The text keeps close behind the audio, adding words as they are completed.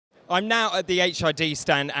I'm now at the HID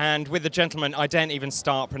stand, and with the gentleman, I daren't even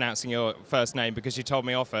start pronouncing your first name because you told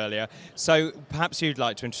me off earlier. So perhaps you'd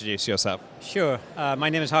like to introduce yourself. Sure. My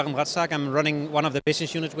name is Harm Ratzak. I'm running one of the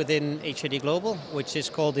business units within HID Global, which is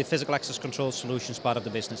called the Physical Access Control Solutions part of the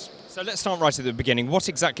business. So let's start right at the beginning. What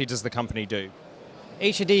exactly does the company do?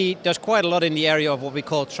 HID does quite a lot in the area of what we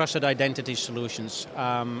call trusted identity solutions.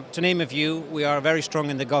 To name a few, we are very strong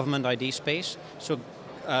in the government ID space. So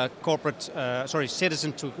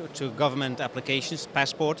citizen to government applications,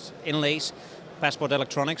 passports, inlays, passport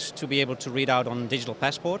electronics to be able to read out on digital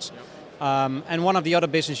passports. And one of the other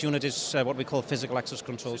business units is what we call physical access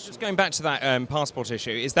controls. So just going back to that passport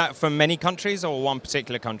issue, is that for many countries or one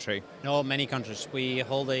particular country? No, many countries. We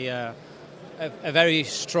hold a very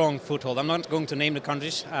strong foothold. I'm not going to name the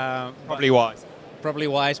countries. Probably wise. Probably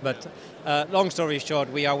wise, but long story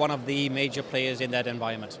short, we are one of the major players in that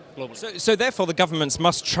environment globally. So therefore the governments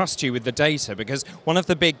must trust you with the data, because one of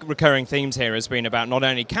the big recurring themes here has been about not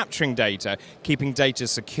only capturing data, keeping data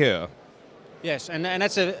secure. Yes, and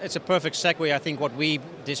it's a perfect segue, I think, what we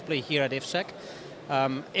display here at IFSEC.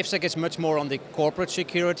 IFSEC is much more on the corporate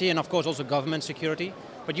security and of course also government security,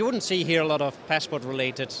 but you wouldn't see here a lot of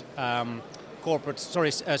passport-related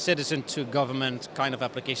citizen to government kind of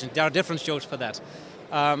applications. There are different shows for that.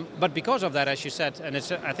 But because of that, as you said, and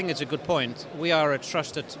I think it's a good point, we are a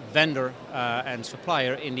trusted vendor and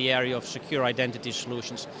supplier in the area of secure identity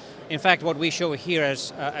solutions. In fact, what we show here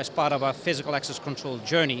as part of our physical access control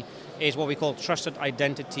journey is what we call trusted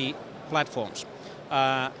identity platforms.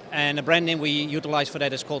 And a brand name we utilize for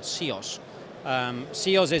that is called CIOS.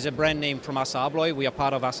 CIOS is a brand name from ASSA ABLOY. We are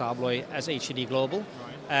part of ASSA ABLOY as HID Global.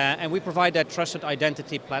 And we provide that trusted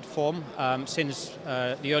identity platform since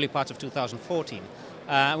the early parts of 2014.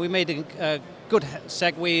 We made a good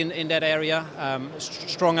segue in that area,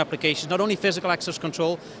 strong applications, not only physical access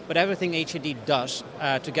control, but everything HID does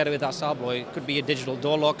together with ASSA ABLOY. Could be a digital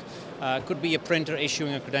door lock, could be a printer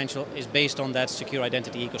issuing a credential, is based on that secure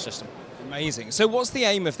identity ecosystem. Amazing. So what's the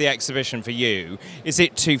aim of the exhibition for you? Is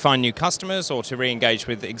it to find new customers or to re-engage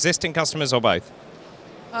with existing customers or both?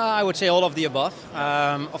 I would say all of the above.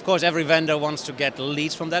 Of course, every vendor wants to get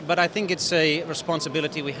leads from that, but I think it's a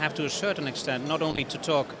responsibility we have to a certain extent, not only to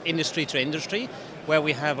talk industry to industry, where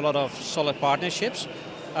we have a lot of solid partnerships,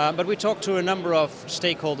 but we talk to a number of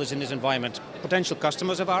stakeholders in this environment, potential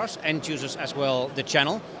customers of ours, end users as well, the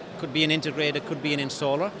channel, could be an integrator, could be an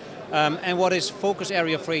installer. And what is focus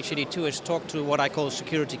area for HID2 is talk to what I call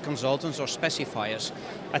security consultants or specifiers.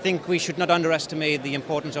 I think we should not underestimate the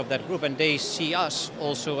importance of that group, and they see us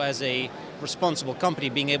also as a responsible company,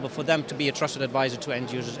 being able for them to be a trusted advisor to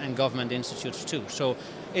end users and government institutes too. So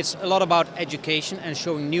it's a lot about education and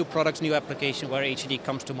showing new products, new applications where HID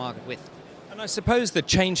comes to market with. And I suppose the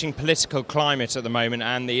changing political climate at the moment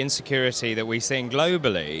and the insecurity that we're seeing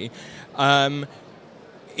globally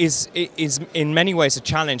is in many ways a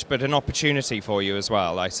challenge, but an opportunity for you as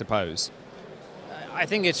well, I suppose. I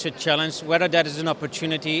think it's a challenge. Whether that is an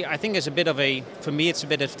opportunity, I think it's a bit of for me it's a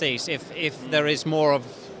bit of taste. If there is more of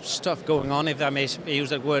stuff going on, if I may use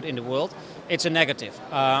that word, in the world, it's a negative.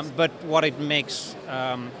 But what it makes,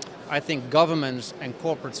 I think, governments and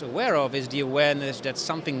corporates aware of is the awareness that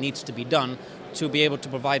something needs to be done to be able to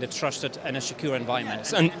provide a trusted and a secure environment.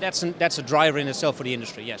 Yes. And that's a driver in itself for the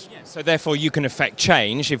industry, yes. So therefore you can affect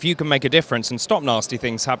change. If you can make a difference and stop nasty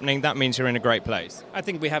things happening, that means you're in a great place. I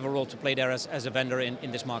think we have a role to play there as a vendor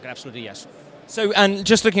in this market, absolutely yes. So, and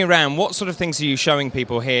just looking around, what sort of things are you showing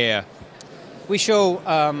people here? We show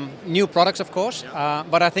new products, of course,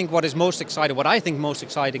 but I think what I think most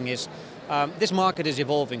exciting is this market is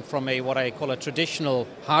evolving from what I call a traditional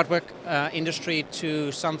hardware industry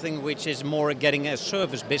to something which is more getting a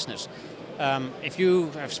service business. If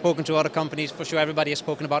you have spoken to other companies, for sure everybody has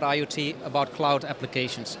spoken about IoT, about cloud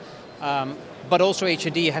applications. But also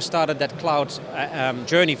HID has started that cloud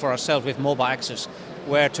journey for ourselves with mobile access,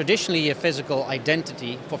 where traditionally a physical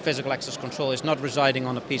identity for physical access control is not residing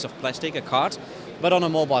on a piece of plastic, a card, but on a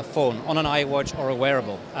mobile phone, on an iWatch or a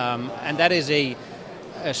wearable. And that is a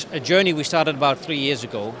journey we started about 3 years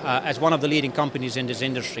ago as one of the leading companies in this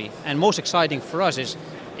industry. And most exciting for us is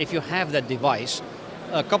if you have that device,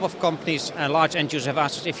 a couple of companies and large end users have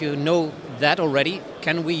asked us, if you know that already,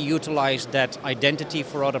 can we utilize that identity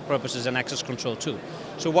for other purposes and access control too?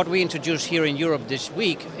 So what we introduced here in Europe this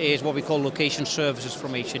week is what we call location services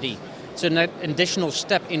from HID. It's an additional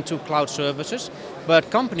step into cloud services,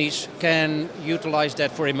 but companies can utilize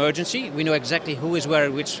that for emergency. We know exactly who is where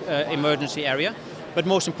in which emergency area, but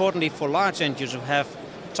most importantly for large end users who have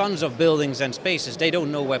tons of buildings and spaces, they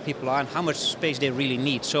don't know where people are and how much space they really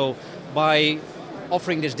need. So by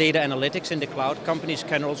offering this data analytics in the cloud, companies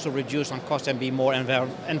can also reduce on cost and be more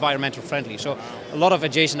environmental friendly. So a lot of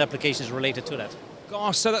adjacent applications related to that.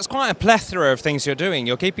 Gosh, so that's quite a plethora of things you're doing.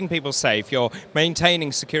 You're keeping people safe, you're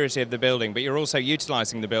maintaining security of the building, but you're also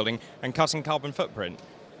utilizing the building and cutting carbon footprint.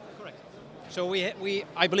 Correct. So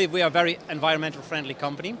I believe we are a very environmental friendly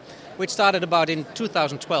company, which started about in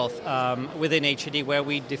 2012 within HED, where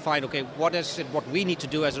we defined, okay, what we need to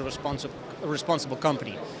do as a responsible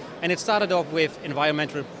company. And it started off with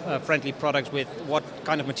environmental friendly products with what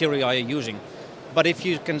kind of material are you using. But if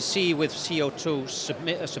you can see with CO2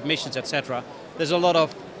 submissions, etc., there's a lot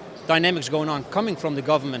of dynamics going on coming from the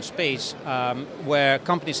government space where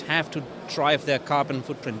companies have to drive their carbon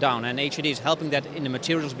footprint down. And HED is helping that in the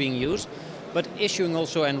materials being used, but issuing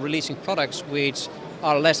also and releasing products which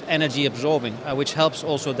are less energy absorbing, which helps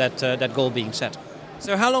also that goal being set.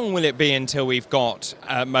 So how long will it be until we've got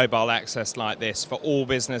mobile access like this for all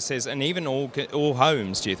businesses and even all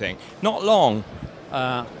homes, do you think? Not long.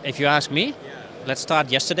 If you ask me, let's start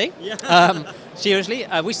yesterday. Yeah. Seriously,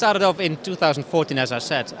 we started off in 2014, as I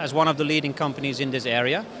said, as one of the leading companies in this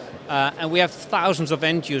area. And we have thousands of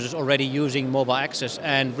end users already using mobile access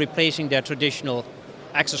and replacing their traditional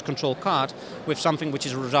access control card with something which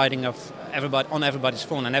is residing on everybody's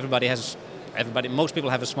phone, and most people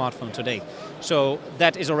have a smartphone today. So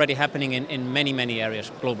that is already happening in many, many areas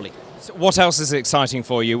globally. So what else is exciting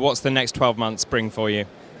for you? What's the next 12 months bring for you?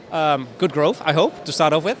 Good growth, I hope, to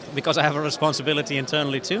start off with, because I have a responsibility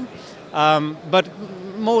internally too. But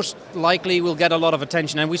most likely we'll get a lot of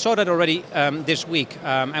attention, and we saw that already this week.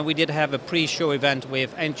 And we did have a pre-show event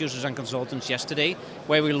with end users and consultants yesterday,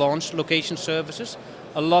 where we launched location services.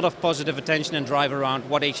 A lot of positive attention and drive around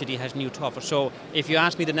what HED has new to offer. So if you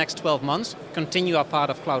ask me the next 12 months, continue our part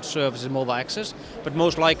of cloud services and mobile access, but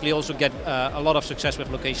most likely also get a lot of success with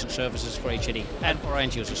location services for HED and for our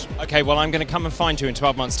end users. Okay, well, I'm going to come and find you in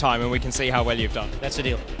 12 months' time and we can see how well you've done. That's the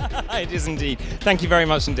deal. It is indeed. Thank you very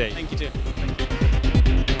much indeed. Thank you too.